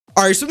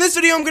Alright, so in this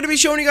video I'm going to be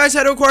showing you guys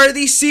how to acquire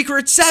the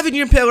secret Savage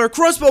Impaler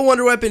Crossbow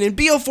Wonder Weapon in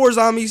BO4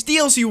 Zombies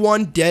DLC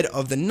 1 Dead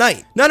of the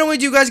Night. Not only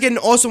do you guys get an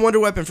awesome Wonder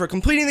Weapon for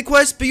completing the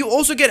quest, but you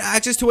also get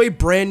access to a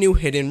brand new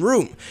hidden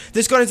room.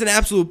 This gun is an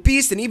absolute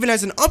beast and even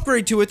has an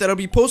upgrade to it that I'll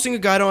be posting a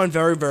guide on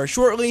very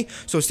shortly,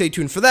 so stay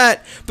tuned for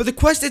that. But the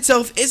quest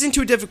itself isn't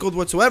too difficult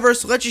whatsoever,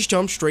 so let's just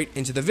jump straight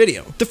into the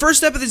video. The first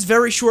step of this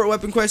very short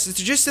weapon quest is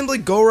to just simply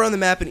go around the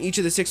map in each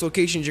of the 6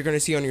 locations you're going to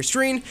see on your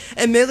screen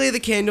and melee the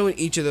candle in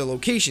each of the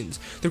locations.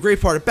 The great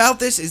part about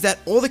this is that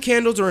all the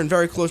candles are in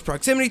very close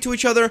proximity to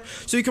each other,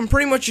 so you can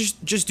pretty much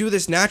just do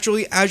this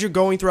naturally as you're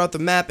going throughout the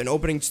map and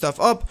opening stuff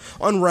up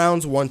on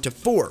rounds 1 to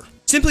 4.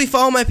 Simply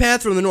follow my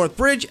path from the North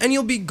Bridge and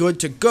you'll be good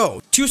to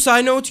go. 2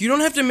 side notes, you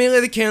don't have to melee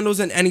the candles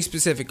in any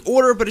specific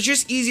order, but it's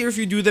just easier if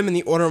you do them in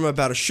the order I'm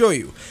about to show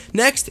you.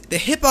 Next, the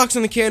hitbox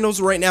on the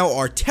candles right now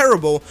are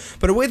terrible,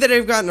 but a way that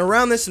I've gotten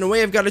around this and a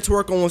way I've got it to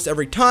work almost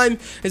every time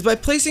is by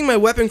placing my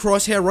weapon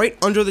crosshair right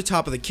under the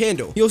top of the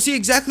candle. You'll see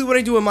exactly what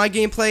I do in my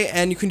gameplay,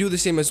 and you can do the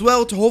same as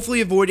well to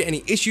hopefully avoid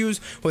any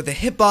issues with the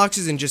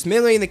hitboxes and just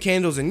meleeing the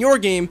candles in your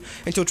game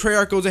until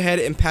Treyarch goes ahead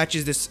and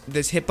patches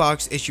this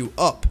hitbox issue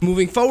up.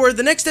 Moving forward,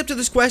 the next step to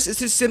this quest is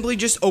to simply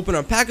just open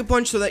up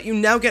Pack-a-Punch so that you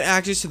now get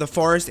access to the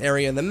forest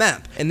area in the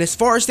map. In this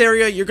forest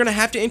area, you're going to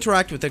have to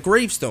interact with a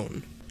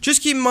gravestone.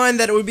 Just keep in mind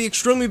that it would be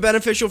extremely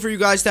beneficial for you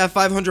guys to have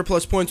 500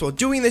 plus points while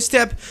doing this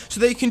step, so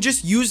that you can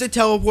just use the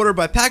teleporter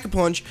by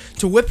Pack-a-Punch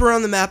to whip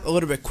around the map a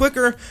little bit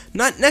quicker.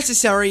 Not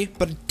necessary,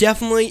 but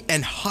definitely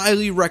and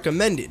highly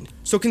recommended.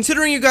 So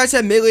considering you guys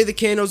have melee the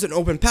candles and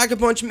open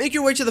Pack-a-Punch, make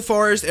your way to the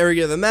forest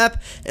area of the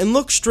map and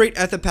look straight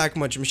at the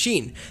Pack-a-Punch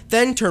machine.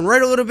 Then turn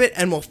right a little bit,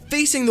 and while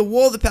facing the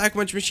wall the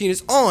Pack-a-Punch machine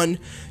is on,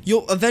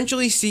 you'll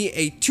eventually see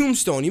a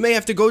tombstone. You may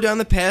have to go down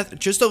the path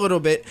just a little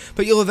bit,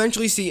 but you'll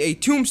eventually see a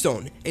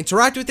tombstone.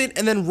 Interact with it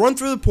and then run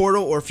through the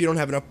portal, or if you don't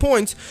have enough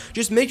points,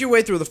 just make your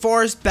way through the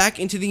forest back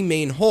into the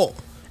main hall.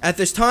 At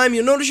this time,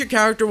 you'll notice your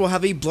character will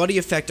have a bloody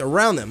effect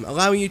around them,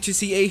 allowing you to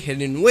see a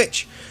hidden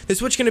witch.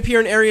 This witch can appear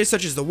in areas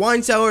such as the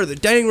wine cellar, the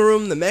dining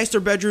room, the master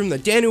bedroom, the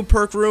Danu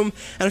perk room,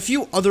 and a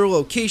few other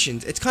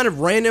locations. It's kind of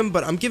random,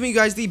 but I'm giving you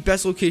guys the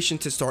best location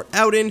to start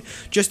out in,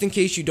 just in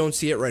case you don't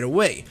see it right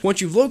away.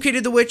 Once you've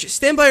located the witch,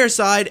 stand by her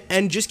side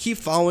and just keep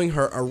following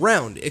her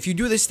around. If you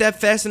do this step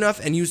fast enough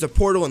and use the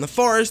portal in the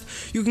forest,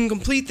 you can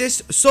complete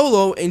this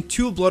solo in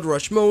 2 Blood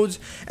Rush modes,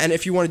 and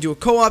if you want to do a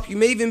co-op, you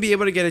may even be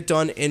able to get it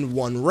done in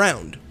 1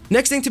 round.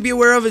 Next thing to be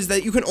aware of is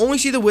that you can only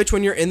see the witch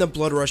when you're in the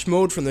Blood Rush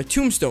mode from the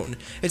tombstone.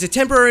 It's a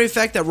temporary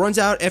effect that runs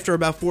out after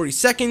about 40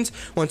 seconds.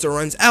 Once it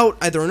runs out,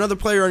 either another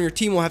player on your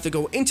team will have to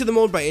go into the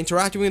mode by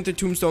interacting with the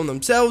tombstone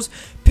themselves,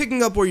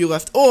 picking up where you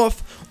left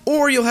off,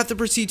 or you'll have to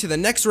proceed to the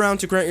next round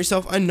to grant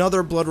yourself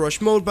another Blood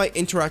Rush mode by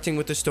interacting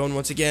with the stone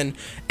once again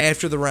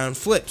after the round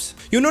flips.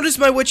 You'll notice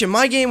my witch in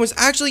my game was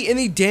actually in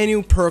the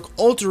Danu perk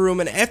altar room,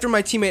 and after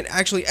my teammate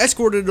actually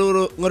escorted it a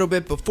little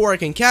bit before I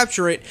can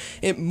capture it,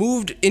 it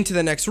moved into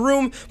the next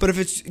room. But if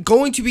it's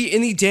going to be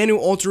in the Danu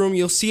altar room,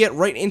 you'll see it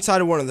right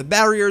inside of one of the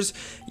barriers.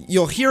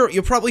 You'll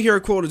probably hear a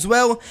quote as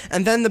well,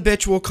 and then the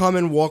bitch will come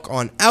and walk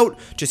on out.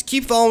 Just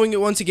keep following it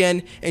once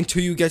again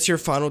until you get to your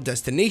final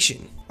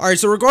destination. Alright,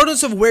 so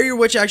regardless of where your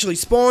witch actually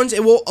spawns,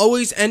 it will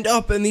always end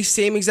up in the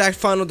same exact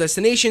final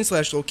destination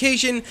 /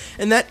 location,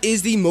 and that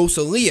is the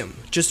mausoleum.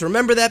 Just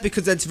remember that,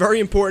 because that's very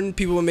important.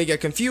 People may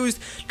get confused.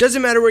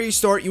 Doesn't matter where you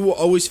start, you will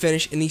always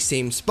finish in the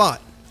same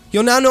spot.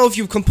 You'll now know if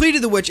you've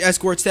completed the witch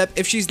escort step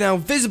if she's now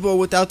visible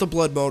without the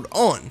blood mode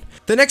on.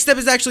 The next step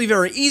is actually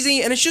very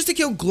easy, and it's just to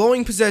kill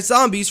glowing possessed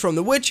zombies from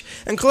the witch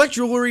and collect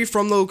jewelry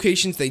from the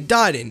locations they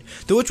died in.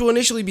 The witch will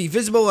initially be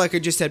visible like I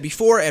just said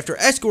before after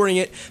escorting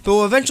it, but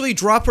will eventually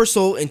drop her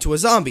soul into a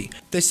zombie.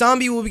 The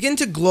zombie will begin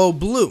to glow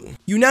blue.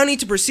 You now need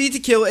to proceed to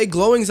kill a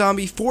glowing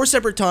zombie 4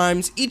 separate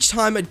times, each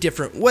time a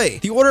different way.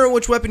 The order in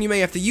which weapon you may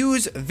have to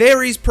use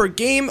varies per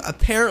game.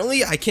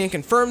 Apparently, I can't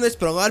confirm this,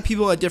 but a lot of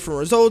people had different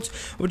results.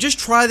 But just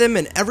try them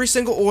in every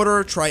single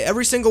order, try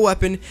every single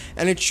weapon,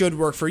 and it should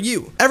work for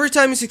you. Every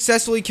time you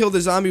successfully kill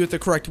the zombie with the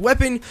correct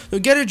weapon,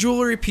 you'll get a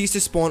jewelry piece to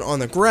spawn on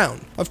the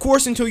ground. Of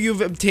course, until you've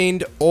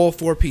obtained all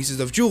 4 pieces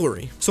of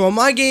jewelry. So in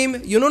my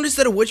game, you'll notice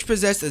that a witch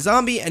possessed a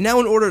zombie, and now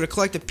in order to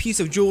collect a piece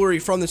of jewelry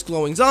from this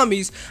glowing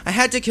zombies, I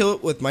had to kill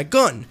it with my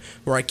gun.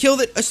 Where I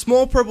killed it, a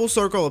small purple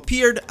circle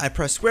appeared, I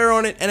pressed square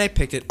on it, and I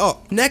picked it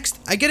up. Next,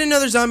 I get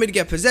another zombie to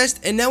get possessed,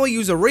 and now I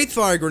use a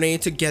Wraithfire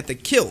grenade to get the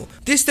kill.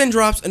 This then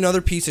drops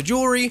another piece of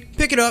jewelry,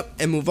 pick it up,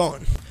 and move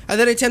on. I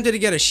then attempted to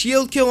get a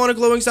shield kill on a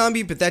glowing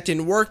zombie, but that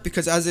didn't work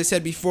because, as I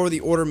said before, the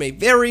order may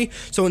vary.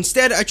 So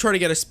instead, I tried to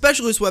get a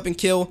specialist weapon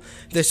kill.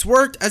 This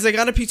worked as I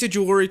got a piece of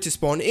jewelry to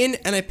spawn in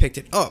and I picked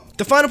it up.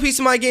 The final piece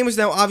of my game is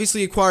now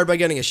obviously acquired by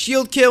getting a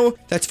shield kill.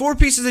 That's 4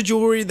 pieces of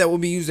jewelry that will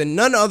be used in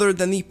none other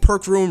than the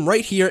perk room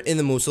right here in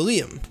the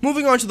mausoleum.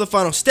 Moving on to the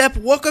final step,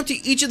 walk up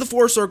to each of the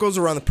 4 circles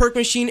around the perk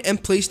machine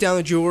and place down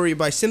the jewelry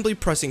by simply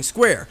pressing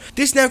square.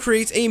 This now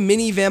creates a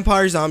mini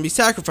vampire zombie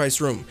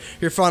sacrifice room.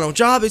 Your final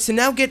job is to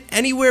now get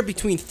anywhere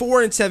between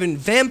 4 and 7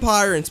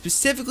 vampire, and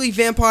specifically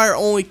vampire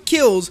only,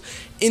 kills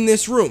in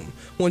this room.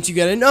 Once you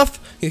get enough,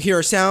 you'll hear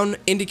a sound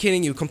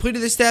indicating you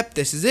completed this step.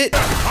 This is it.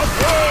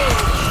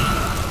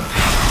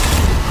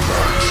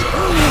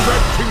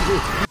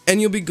 And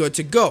you'll be good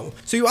to go.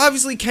 So you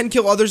obviously can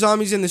kill other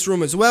zombies in this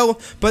room as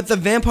well, but the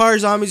vampire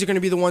zombies are going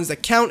to be the ones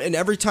that count, and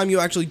every time you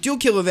actually do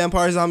kill a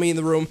vampire zombie in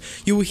the room,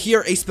 you will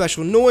hear a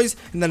special noise,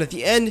 and then at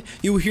the end,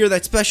 you will hear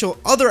that special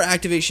other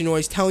activation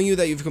noise telling you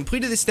that you've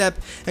completed the step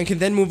and can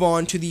then move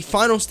on to the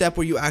final step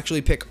where you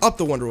actually pick up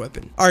the wonder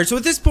weapon. Alright, so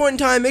at this point in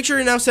time, make sure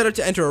you're now set up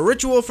to enter a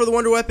ritual for the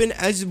wonder weapon,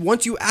 as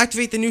once you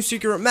activate the new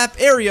secret map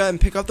area and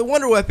pick up the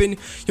wonder weapon,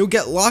 you'll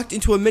get locked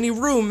into a mini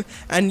room,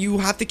 and you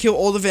have to kill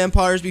all the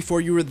vampires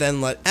before you are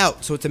then let out.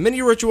 So it's a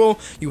mini ritual.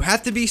 You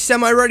have to be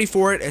semi-ready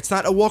for it. It's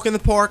not a walk in the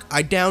park.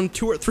 I downed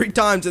 2 or 3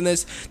 times in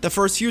this the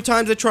first few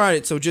times I tried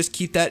it, so just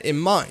keep that in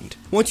mind.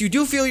 Once you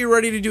do feel you're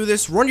ready to do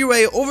this, run your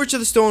way over to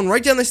the stone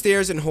right down the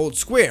stairs and hold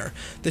square.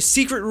 The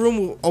secret room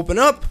will open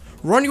up.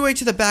 Run your way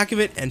to the back of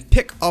it and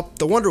pick up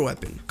the wonder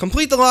weapon.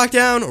 Complete the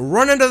lockdown,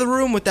 run into the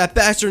room with that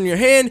bastard in your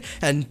hand,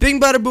 and bing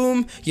bada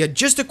boom, you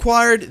just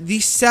acquired the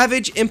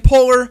Savage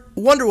Impaler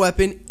wonder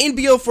weapon in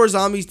BO4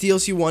 Zombies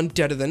DLC 1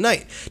 Dead of the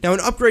Night. Now,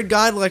 an upgrade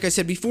guide, like I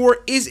said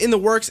before, is in the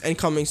works and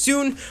coming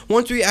soon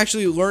once we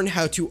actually learn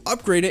how to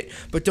upgrade it,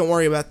 but don't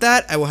worry about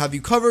that. I will have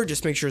you covered.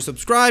 Just make sure you're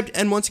subscribed,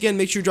 and once again,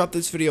 make sure you drop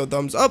this video a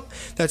thumbs up.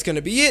 That's going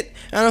to be it,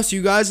 and I'll see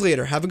you guys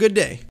later. Have a good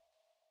day.